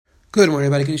Good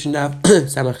morning, everybody. Kidushin Nav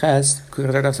Samaches.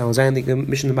 The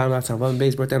mission of the bottom of Salvan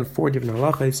base brought down 4 different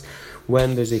halachas.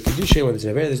 When there's a Kidushin, when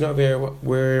there's no aver,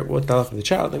 what the halacha of the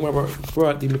child. Then we're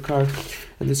brought the Mukar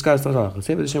and discussed those halachas.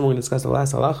 Today, we're going to discuss the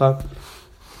last halacha.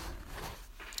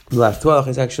 The last 12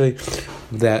 is actually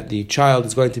that the child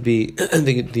is going to be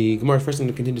the Gemara first going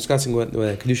to continue discussing what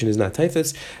Kidushin is not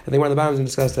typhus. And then we're on the bottom going to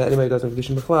discuss that anybody who doesn't have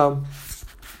Kidushin B'chlal.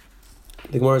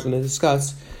 The Gemara is going to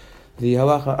discuss the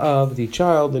halacha of the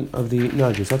child and of the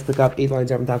non-Jew. So let's pick up 8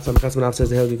 lines from top. Some Chesman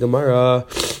says the Hilgi Gemara.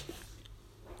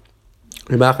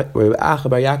 Rabbi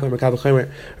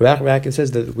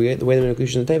says that the way the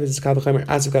Kidushin in the Tevis is Kav Chamer,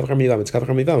 as of Kav Chamer Yivam. It's Kav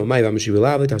Chamer Yivam. My Yivam she will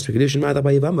have like after Kidushin, my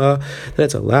by Yivam.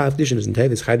 That's a lot. Kidushin is in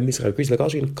Tevis. Chayv Mitzvah Kris like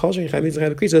Kalshin Chayv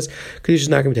Mitzvah Krisas. Kidushin is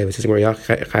not going to be Tevis. Says where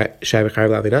Shayv Chayv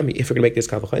Lavinami. If we're going to make this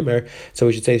Kav Chamer, so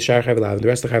we should say Shayv Chayv Lavin. The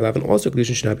rest of Chayv Lavin also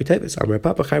Kidushin should not be Tevis. Amar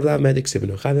Papa Chayv Lavin Medik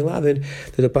Sivino Chayv Lavin.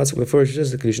 The pasuk before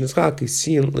says the Kidushin is Chak.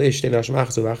 Kisin Lish Neish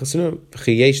Machzu Vachasunu.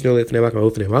 Chiyesh No Lif Nemak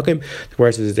Mahofnei Makim. The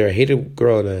Gemara says is there a hated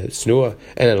girl and a snua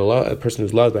and a person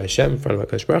who's loved by Hashem in front of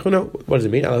HaKadosh Baruch Hu? No. What does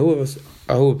it mean? It means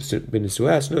Ahuv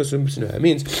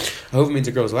means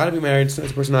a girl is allowed to be married, so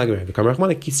it's a person not going to be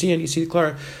married. You see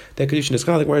Clara that Kidushin is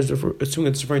Chal, where is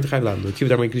assuming it's referring to Chayv Lavin. Kiva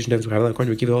Damar Kidushin Tevis Chayv Lavin.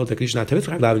 According to Kiva holds that Kidushin not Tevis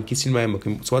Chayv Lavin. Kisin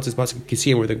Mayim. So what's this pasuk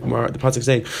Kisin where the pasuk is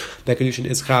saying that Kidushin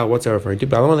is Chal? What's that referring to?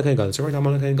 Balaman Lekain Gadol. It's referring to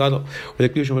Balaman Lekain Gadol, where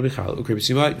the Kidushin will be Chal. Ukri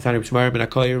B'Simai, B'Tani B'Simai, Ben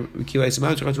Akali Kiva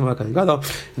Isimai, Shachat Lekain Gadol.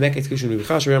 In that case, Kidushin will be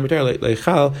Chal. Shariam Matar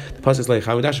Leichal. The pasuk is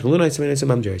Leichal. Medash Chaluna Isimai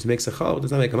Isimam Jeris. It makes a Chal.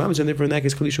 Does not make a Mamzer. And therefore, in that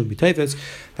case, Kidushin will be Tevis.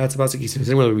 That's the pasuk Kisin.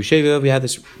 Same with Risheva. We had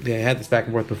this back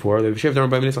and forth before. The Risheva Damar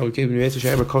by Minas Al Kiva Minas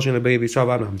Shayim Kolshin the baby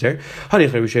Shav Adam Hamzer. Honey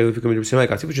Risheva if you come into B'Simai.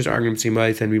 Which is arguing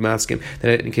B'Simai and we mask him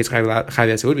that in case Chayv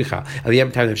Yaseh would be Chal. At the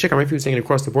end time of Shikar, if he was saying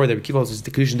across the board that Kiva is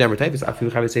the Kidushin Damer typhus, I feel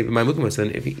Chayv Yaseh by my Mukumas,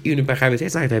 and even if by Chayv Yaseh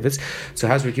it's not typhus, so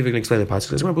how's Kiva going to explain the pasuk?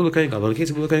 Because we're Bulukai Gadol. In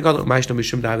case of Bulukai Gadol, Ma'ishno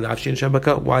Mishum David Avshin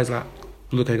Shabaka. Why is that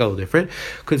Bulukai Gadol different?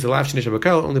 Because the Lavshin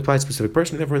Shabaka only applies to a specific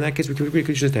person. Therefore, in that case, we can agree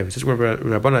Kidushin is typhus. This is where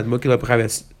Rabbanan Mukila B'Chayv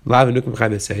Yaseh Lav and Nukum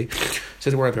B'Chayv Yaseh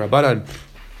says where the Rabbanan.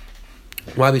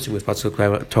 Why are we talking about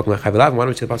Chayv Lavin? Why don't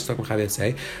we say the pasuk talking about Chayv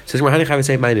Yaseh? Says we're Chayv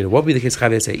Yaseh minded. What would be the case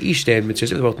Chayv Yaseh? Ishtain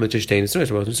mitzvah, both mitzvah shtein and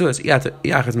sunas, both mitzvahs. Yachas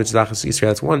mitzvahs Yisrael.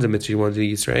 That's one's a mitzvah, one's a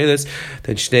Yisraelis.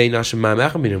 Then shtein nashim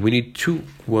ma'amachaminim. We need 2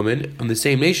 women on the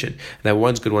same nation. That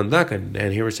one's good, one's not good.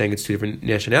 And here we're saying it's 2 different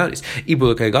nationalities.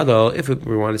 Ibulukai Gadol. If we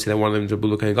want to say that one of them is a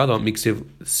Bulukai Gadol, miksiv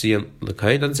siyan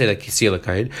lekain. Doesn't say that kisiya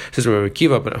lekain. Says we're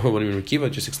Rekiva, but what do you mean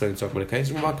Rekiva? Just explain talking about lekain.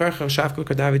 Says we're Makarcha Shafku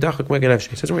Kadavi Dachak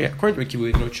Meganavshi. Says we're according to Rekiva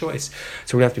we have no choice.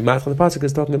 So we're going to have to be mad. The pasuk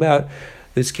is talking about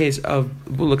this case of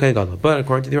Bulukai Gadol, but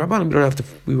according to the Rabbanim, we don't have to.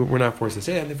 We're not forced to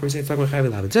say that. Therefore, it's talking about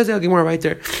Chayv Lavin. It says Gemara right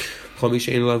there. It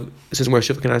says where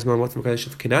Shif Kanan is what's the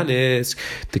Shif Kanan is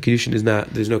the Kidushin is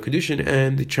not. There's no Kidushin,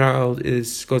 and the child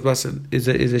is a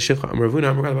Shif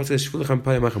Amravuna.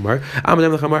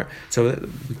 So we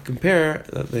compare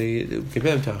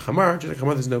them to a Chamar. Just like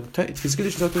Chamar, there's no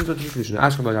Kidushin. There's no Kidushin.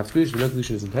 Ashram like after Kidushin, no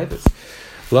Kidushin is in typhus.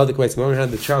 The Kuwait's on the other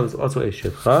hand, the child is also a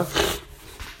Shifcha.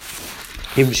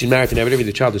 Even if she's married to never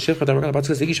the child is shivcha.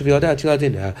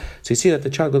 So you see that the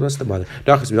child goes to the mother.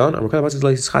 That's the Kidushin.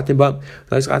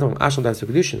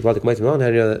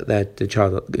 That the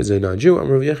child is a non-Jew.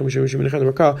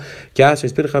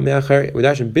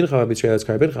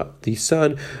 The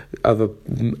son of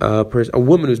a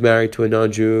woman who's married to a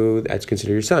non-Jew, that's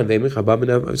considered your son.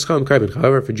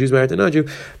 However, if a Jew's married to a non-Jew,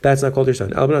 that's not called your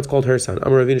son. It's called her son. That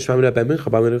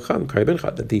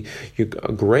your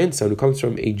grandson who comes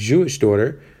from a Jewish daughter.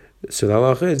 So the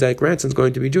halacha is that grandson's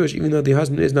going to be Jewish, even though the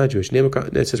husband is not Jewish.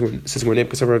 It says we're named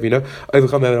Kasav Ravina.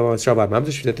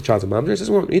 That the child's a mamzer. It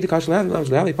says we need the kasher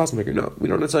have a apostle maker. No, we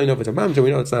don't necessarily know if it's a mamzer. We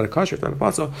know it's not a kasher. It's not an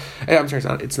apostle. I'm sorry,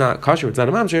 it's not kasher. It's not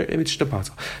a mamzer. Maybe it's just a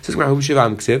apostle. It says we're Hu Shiva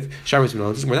Am Ksiv. Shabbos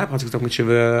Minon. This is where that apostle is talking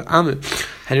Shiva Am. And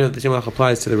you know that the same halacha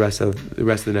applies to the rest of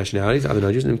the nationalities, other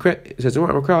non-Jews. And it says the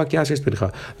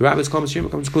rabbis call Shimon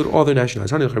comes to include all their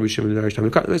nationalities. According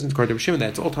to Shimon,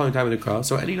 that's all time in the cross.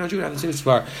 So any non-Jew would have the same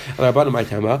svar. The Rabbanim my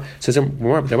time says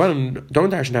more, but the Rabbanim don't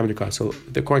dash time in the cross. So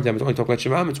the according to them, it's only talk about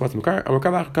Shema. It's what's Makar.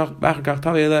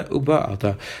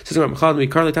 Says we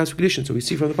currently times for Kidushin. So we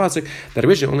see from the pasuk that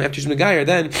originally only after Shema Gayer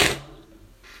then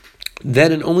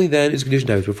and only then is Kidushin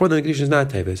Davis. Before then, Kidushin is not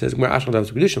Davis. It says where Ashram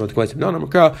Davis Kidushin. But the question no,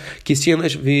 Makar Kisian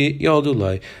Lesh Vi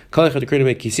Yaldulai. Kalechad Krina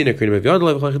make Kisina Krina of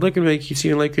Yaldulai. Kalechad Krina make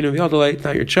Kisian like Krina of Yaldulai. It's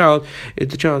not your child.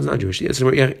 The child is not Jewish. It says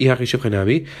where Yachi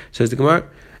Shivchanabi says the Gemara.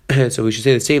 So we should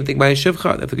say the same thing by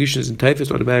Shivcha. If the Kidushin is in typhus,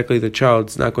 automatically the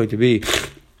child's not going to be.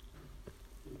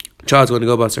 Child's going to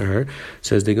go basar her.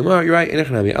 Says the Gemara, you're right.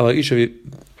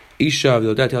 Isha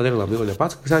v'lodat yaldin lam v'lo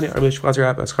nepatzak ksani armish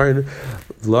chazer askarin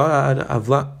vlad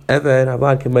avla eved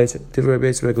avlad can make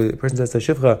basically the person says to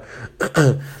shivcha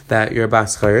that you're a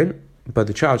baskarin, but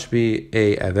the child should be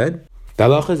a eved. The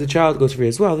halacha is the child goes free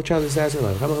as well. The child is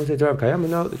satisfied. No,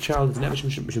 the child is never.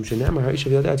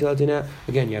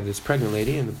 Again, you have this pregnant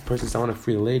lady, and the person says, "I want to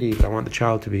free the lady, but I want the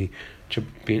child to be an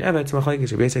evet."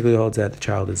 So basically holds that the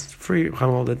child is free.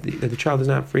 That the child is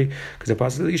not free because the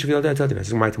pasuk you should be able to tell them.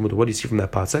 What do you see from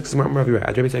that pasuk?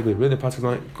 Really, the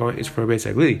pasuk is for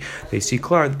basically they see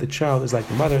clear that the child is like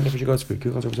the mother, and if she goes free,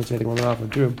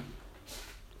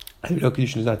 how do we know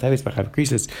Kidushin is not Tavis by Chav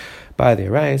Krisis by the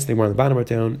Arayas? They were on the bottom right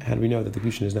down. How do we know that the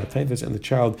Kidushin is not Tavis and the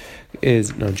child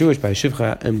is non-Jewish by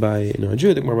Shivcha and by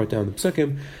non-Jew? They more wrote down the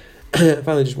Psukim.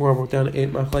 Finally, just more wrote down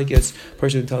in Machlaikis.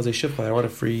 Person who tells a Shivcha, I want to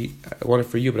free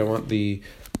you, but I want the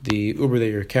Uber that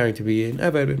you're carrying to be an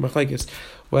Eved. Machlaikis,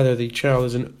 whether the child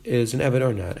is an Eved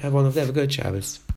or not. Have a good Shabbos.